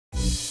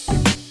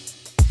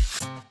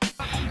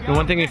And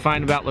one thing you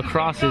find about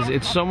lacrosse is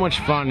it's so much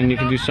fun, and you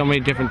can do so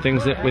many different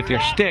things with your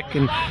stick,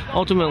 and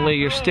ultimately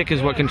your stick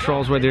is what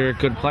controls whether you're a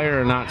good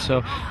player or not.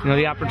 So,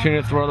 the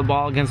opportunity to throw the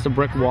ball against a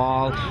brick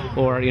wall,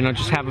 or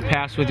just have a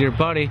pass with your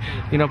buddy,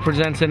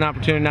 presents an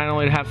opportunity not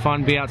only to have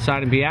fun, be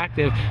outside and be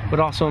active, but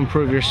also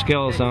improve your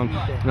skills.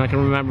 I can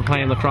remember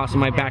playing lacrosse in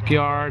my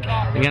backyard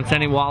against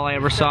any wall I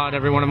ever saw at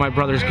every one of my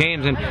brother's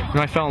games, and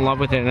I fell in love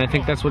with it. And I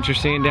think that's what you're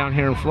seeing down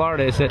here in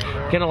Florida, is that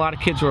getting a lot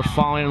of kids who are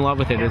falling in love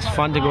with it. It's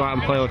fun to go out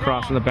and play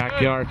lacrosse in the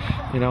backyard.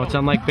 It's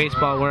unlike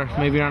baseball, where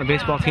maybe you're on a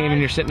baseball team and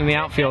you're sitting in the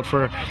outfield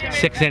for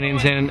 6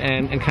 innings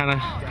and kind of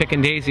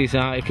picking daisies.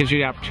 It gives you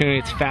the opportunity.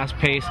 It's fast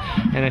paced,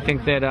 and I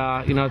think that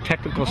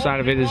technical side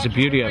of it is the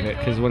beauty of it,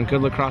 because when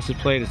good lacrosse is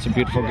played, it's a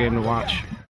beautiful game to watch.